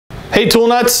Hey Tool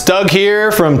Nuts, Doug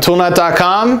here from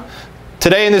toolnut.com.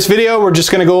 Today in this video we're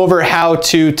just going to go over how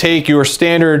to take your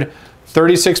standard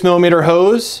 36mm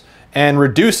hose and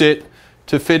reduce it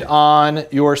to fit on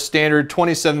your standard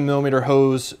 27mm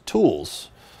hose tools.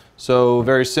 So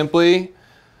very simply,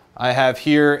 I have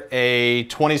here a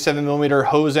 27mm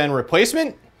hose end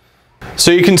replacement. So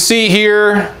you can see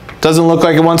here, doesn't look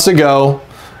like it wants to go.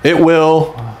 It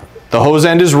will. The hose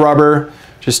end is rubber.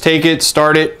 Just take it,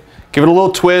 start it, give it a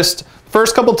little twist.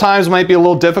 First couple times might be a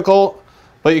little difficult,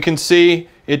 but you can see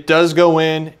it does go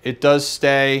in, it does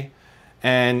stay,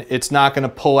 and it's not going to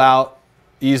pull out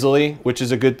easily, which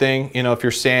is a good thing, you know, if you're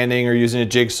sanding or using a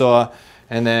jigsaw,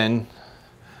 and then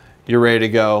you're ready to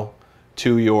go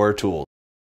to your tool.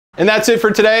 And that's it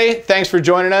for today. Thanks for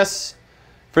joining us.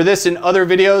 For this and other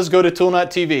videos, go to Tool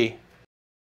Nut TV.